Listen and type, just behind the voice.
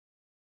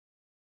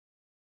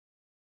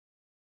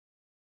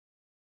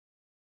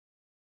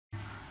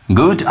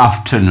Good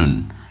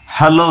afternoon.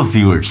 Hello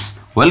viewers.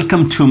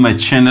 Welcome to my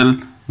channel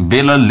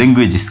Balal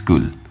Language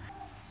School.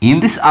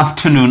 In this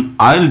afternoon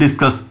I will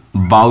discuss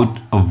about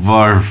a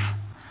verb.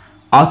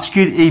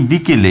 আজকের এই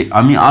বিকেলে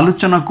আমি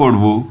আলোচনা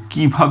করব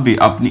কিভাবে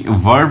আপনি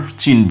verb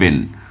চিনবেন।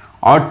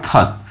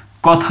 অর্থাৎ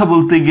কথা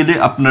বলতে গেলে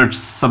আপনার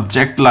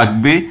সাবজেক্ট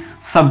লাগবে,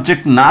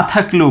 সাবজেক্ট না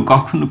থাকলেও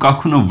কখনো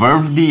কখনো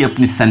verb দিয়ে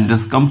আপনি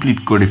সেন্টেন্স কমপ্লিট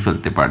করে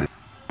ফেলতে পারেন।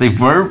 তাই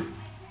verb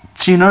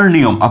চেনার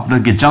নিয়ম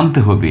আপনাকে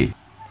জানতে হবে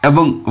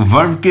এবং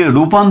ভার্বকে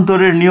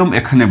রূপান্তরের নিয়ম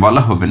এখানে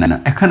বলা হবে না,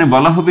 এখানে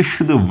বলা হবে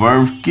শুধু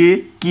ভার্বকে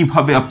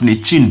কিভাবে আপনি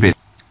চিনবেন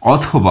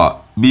অথবা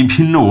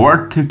বিভিন্ন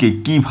ওয়ার্ড থেকে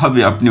কিভাবে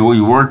আপনি ওই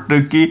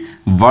ওয়ার্ডটাকে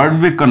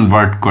ভার্বে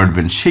কনভার্ট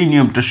করবেন সেই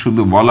নিয়মটা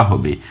শুধু বলা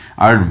হবে।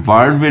 আর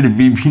ভার্বের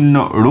বিভিন্ন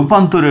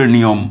রূপান্তরের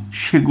নিয়ম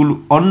সেগুলো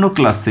অন্য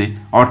ক্লাসে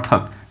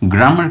অর্থাৎ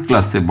গ্রামার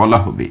ক্লাসে বলা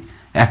হবে,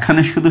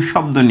 এখানে শুধু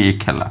শব্দ নিয়ে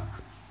খেলা।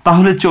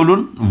 তাহলে চলুন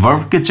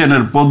ভার্বকে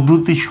চেনার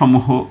পদ্ধতি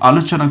সমূহ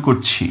আলোচনা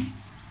করছি।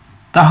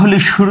 তাহলে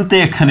শুরুতে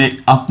এখানে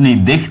আপনি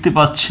দেখতে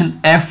পাচ্ছেন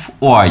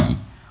FY,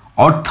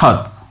 অর্থাৎ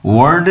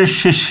ওয়ার্ডের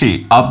শেষে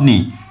আপনি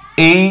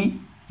এই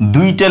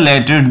দুইটা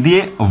লেটার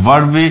দিয়ে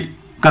ভার্বে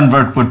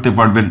কনভার্ট করতে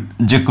পারবেন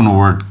যে কোনো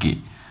ওয়ার্ডকে।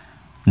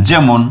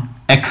 যেমন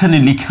এখানে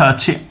লেখা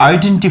আছে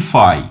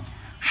আইডেন্টিফাই,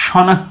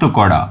 শনাক্ত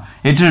করা,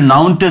 এটার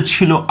নাউনটা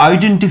ছিল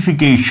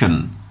আইডেন্টিফিকেশন,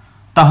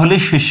 তাহলে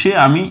শেষে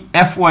আমি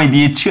FY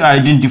দিয়েছি,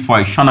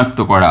 আইডেন্টিফাই শনাক্ত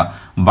করা,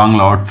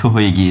 বাংলা অর্থ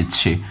হয়ে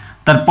গিয়েছে।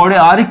 তারপরে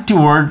আরেকটি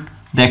ওয়ার্ড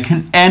দেখেন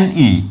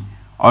NE,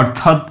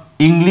 অর্থাৎ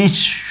ইংলিশ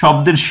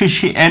শব্দের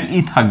শেষে NE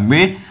থাকবে,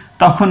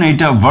 তখন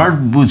এটা ভার্ব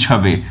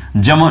বুঝাবে।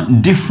 যেমন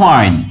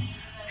ডিফাইন,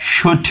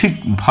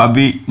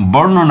 সঠিকভাবে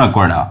বর্ণনা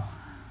করা,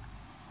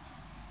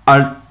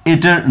 আর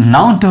এটার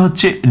নাউনটা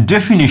হচ্ছে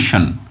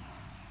ডেফিনিশন,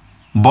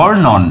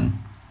 বর্ণন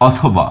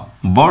অথবা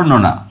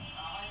বর্ণনা,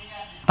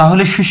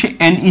 তাহলে শেষে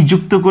NE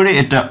যুক্ত করে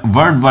এটা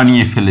ভার্ব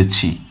বানিয়ে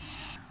ফেলেছি।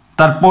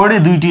 তারপরে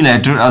দুইটি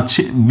লেটার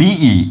আছে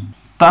BE,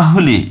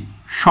 তাহলে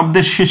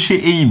শব্দের শেষে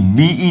এই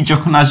BE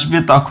যখন আসবে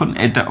তখন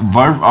এটা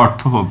ভার্ব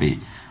অর্থ হবে,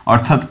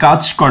 অর্থাৎ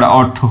কাজ করা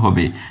অর্থ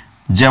হবে।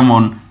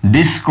 যেমন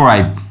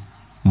ডিসক্রাইব,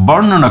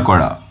 বর্ণনা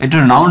করা,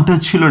 এটার নাউনটা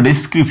ছিল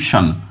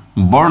ডেসক্রিপশন,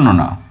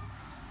 বর্ণনা।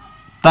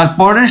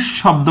 তারপরের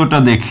শব্দটা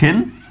দেখেন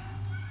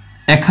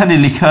এখানে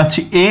লেখা আছে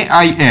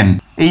AIN,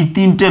 এই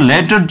তিনটে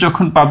লেটার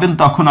যখন পাবেন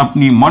তখন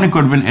আপনি মনে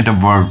করবেন এটা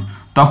ভার্ব,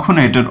 তখন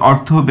এটার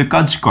অর্থ হবে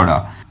কাজ করা।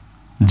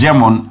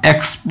 যেমন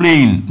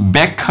এক্সপ্লেইন,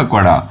 ব্যাখ্যা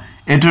করা,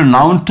 এটার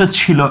নাউনটা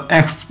ছিল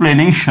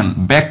এক্সপ্লেনেশন,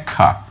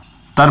 ব্যাখ্যা।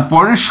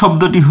 তারপরের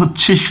শব্দটি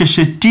হচ্ছে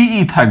শেষে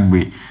TE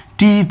থাকবে,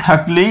 TE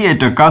থাকলেই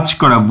এটা কাজ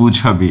করা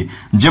বুঝাবে।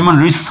 যেমন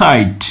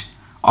রিসাইট,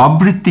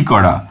 আবৃত্তি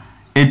করা,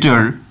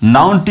 এটার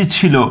নাউনটি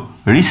ছিল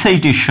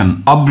রিসাইটেশন,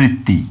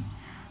 আবৃত্তি।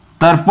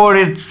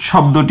 তারপরের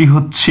শব্দটি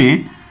হচ্ছে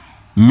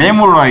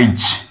মেমোরাইজ,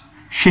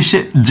 শেষে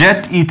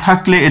ZE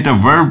থাকলে এটা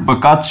ভার্ব বা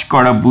কাজ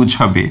করা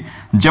বুঝাবে।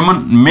 যেমন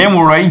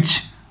মেমোরাইজ,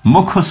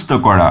 মুখস্থ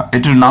করা,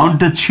 এটার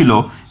নাউনটা ছিল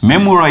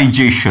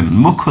মেমোরাইজেশন,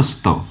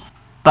 মুখস্থ।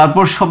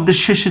 তারপর শব্দের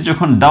শেষে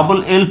যখন ডাবল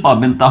L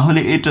পাবেন তাহলে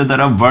এটা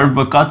দ্বারা ভার্ব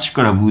বা কাজ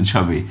করা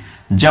বুঝাবে।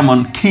 যেমন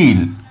কিল,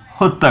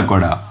 হত্যা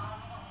করা,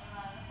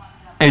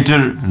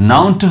 এটার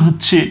নাউনটা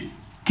হচ্ছে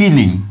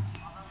কিলিং,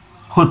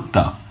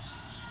 হত্যা।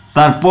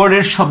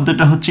 তারপরের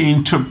শব্দটা হচ্ছে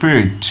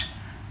ইন্টারপ্রেট,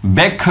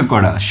 ব্যাখ্যা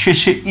করা,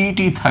 শেষে ET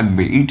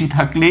থাকবে, ET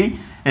থাকলেই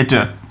এটা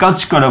কাজ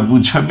করা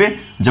বুঝাবে।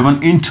 যেমন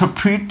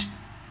ইন্টারপ্রিট,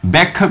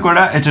 ব্যাখ্যা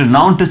করা, এটার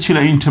নাউনটা ছিল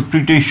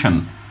ইন্টারপ্রিটেশন,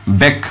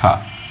 ব্যাখ্যা।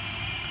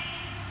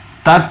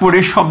 তারপরে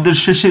শব্দের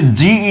শেষে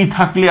GE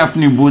থাকলে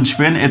আপনি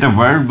বুঝবেন এটা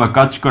ভার্ব বা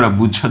কাজ করা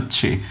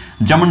বুঝাচ্ছে।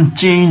 যেমন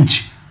চেঞ্জ,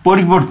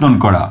 পরিবর্তন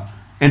করা,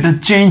 এটা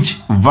চেঞ্জ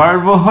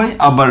ভার্বও হয়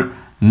আবার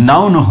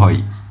নাউনও হয়,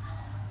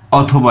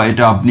 অথবা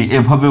এটা আপনি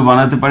এভাবে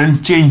বানাতে পারেন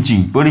চেঞ্জিং,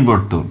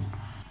 পরিবর্তন।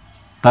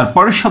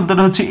 তারপরের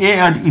শব্দটা হচ্ছে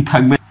ARE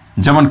থাকবে,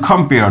 যেমন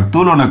কম্পেয়ার,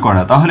 তুলনা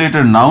করা, তাহলে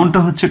এটার নাউনটা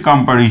হচ্ছে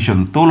কম্পারিজন,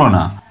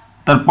 তুলনা।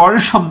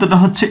 তারপরের শব্দটা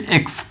হচ্ছে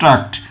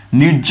এক্সট্রাক্ট,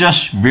 নির্যাস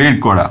বের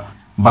করা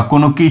বা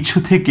কোনো কিছু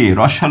থেকে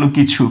রসালো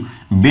কিছু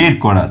বের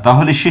করা,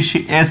 তাহলে শেষে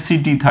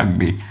SCT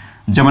থাকবে।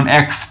 যেমন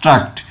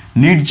এক্সট্রাক্ট,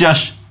 নির্যাস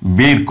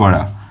বের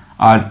করা,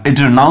 আর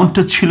এটার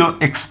নাউনটা ছিল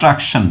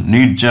এক্সট্রাকশন,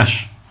 নির্যাস।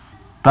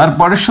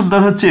 তারপরের শব্দ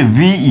হচ্ছে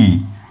VE,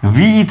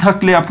 VE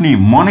থাকলে আপনি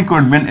মনে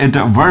করবেন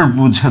এটা ভার্ব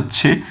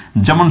বুঝাচ্ছে।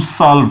 যেমন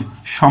সলভ,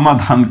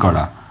 সমাধান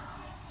করা,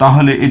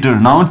 তাহলে এটার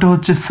নাউনটা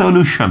হচ্ছে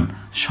সলিউশন,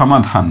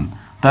 সমাধান।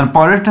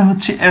 তারপরেরটা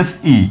হচ্ছে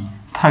SE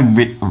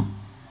থাকবে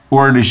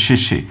ওয়ার্ডের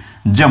শেষে।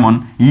 যেমন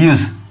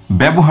ইউজ,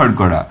 ব্যবহার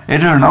করা,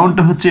 এটার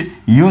নাউনটা হচ্ছে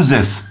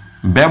ইউজেস,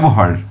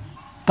 ব্যবহার।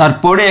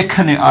 তারপরে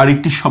এখানে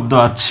আরেকটি শব্দ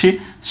আছে,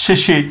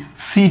 শেষে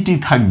CT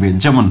থাকবে।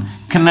 যেমন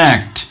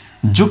কানেক্ট,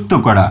 যুক্ত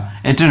করা,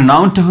 এটার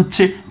নাউনটা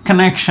হচ্ছে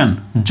কানেকশন,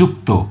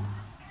 যুক্ত।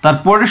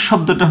 তারপরের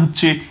শব্দটা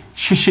হচ্ছে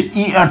শেষে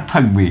ER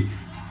থাকবে,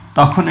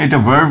 তখন এটা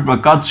ভার্ব বা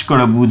কাজ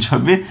করা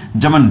বুঝাবে।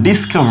 যেমন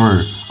ডিসকভার,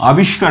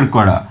 আবিষ্কার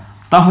করা,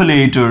 তাহলে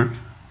এটার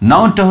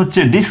নাউনটা হচ্ছে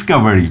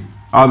ডিসকভারি,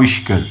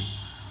 আবিষ্কার।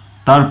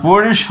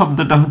 তারপরের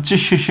শব্দটা হচ্ছে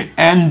শেষে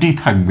ND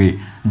থাকবে।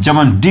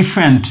 যেমন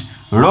ডিফেন্ড,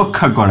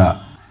 রক্ষা করা,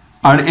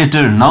 আর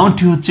এটার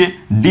নাউনটি হচ্ছে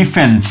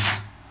ডিফেন্স,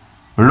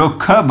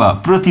 রক্ষা বা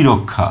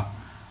প্রতিরক্ষা।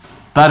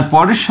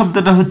 তারপরের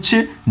শব্দটা হচ্ছে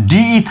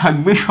ডিই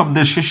থাকবে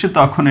শব্দের শেষে,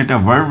 তখন এটা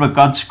ভার্ব বা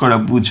কাজ করা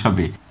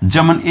বোঝাবে।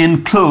 যেমন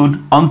ইনক্লুড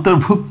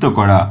অন্তর্ভুক্ত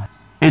করা,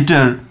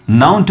 এটার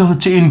নাউনটা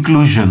হচ্ছে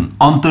ইনক্লুশন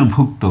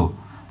অন্তর্ভুক্ত।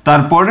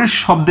 তারপরের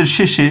শব্দের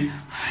শেষে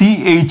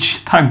সিএইচ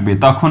থাকবে,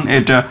 তখন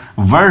এটা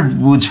ভার্ব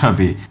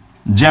বোঝাবে।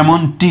 যেমন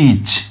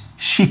টিচ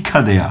শিক্ষা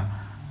দেয়া,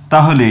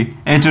 তাহলে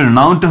এটার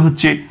নাউনটা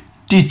হচ্ছে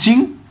টিচিং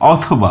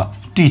অথবা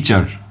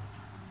টিচার।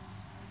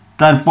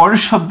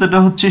 তারপরের শব্দটা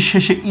হচ্ছে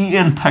শেষে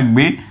ইএন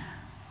থাকবে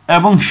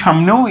এবং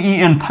সামনেও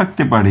ইএন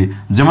থাকতে পারে,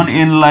 যেমন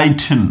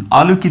এনলাইটেন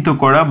আলোকিত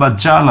করা বা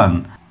জ্বালান,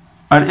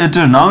 আর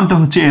এটার নাউনটা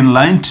হচ্ছে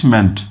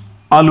এনলাইটমেন্ট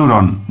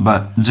আলোড়ন বা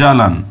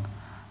জ্বালান।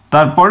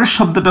 তারপরের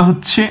শব্দটা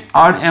হচ্ছে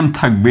আর এম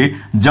থাকবে,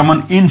 যেমন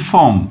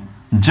ইনফর্ম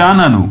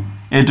জানানো,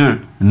 এটার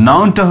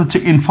নাউনটা হচ্ছে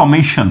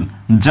ইনফরমেশন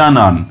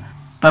জানান।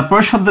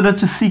 তারপরের শব্দটা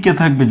হচ্ছে সিকে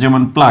থাকবে,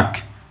 যেমন প্লাক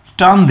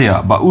টান দেয়া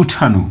বা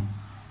উঠানো,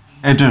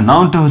 এটার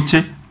নাউনটা হচ্ছে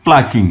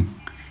প্লাকিং।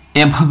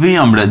 এভাবেই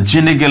আমরা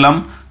জেনে গেলাম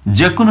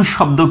যে কোনো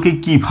শব্দকে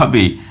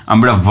কিভাবে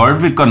আমরা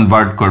ভার্বে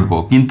কনভার্ট করব,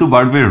 কিন্তু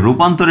ভার্বের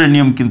রূপান্তরের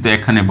নিয়ম কিন্তু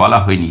এখানে বলা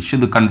হয়নি,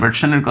 শুধু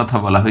কনভার্সনের কথা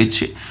বলা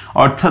হয়েছে।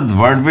 অর্থাৎ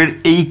ভার্বের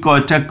এই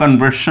কয়টা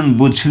কনভার্সন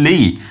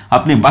বুঝলেই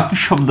আপনি বাকি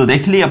শব্দ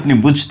দেখলেই আপনি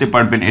বুঝতে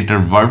পারবেন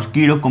এটার ভার্ব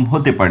কীরকম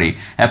হতে পারে,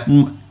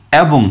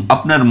 এবং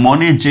আপনার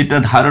মনে যেটা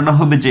ধারণা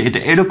হবে যে এটা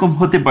এরকম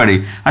হতে পারে,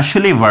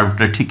 আসলে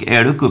ভার্বটা ঠিক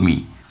এরকমই।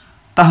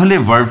 তাহলে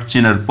ভার্ব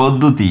চেনার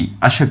পদ্ধতি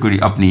আশা করি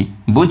আপনি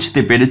বুঝতে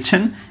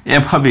পেরেছেন।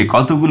 এভাবে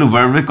কতগুলো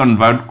ভার্বে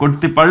কনভার্ট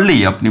করতে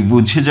পারলেই আপনি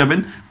বুঝে যাবেন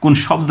কোন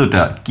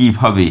শব্দটা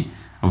কিভাবে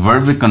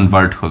ভার্বে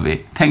কনভার্ট হবে।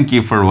 Thank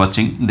you for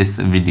watching this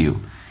video.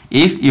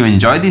 If you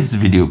enjoy this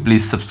video,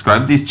 please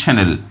subscribe this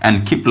channel and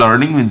keep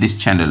learning with this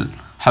channel.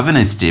 Have a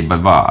nice day.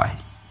 Bye bye.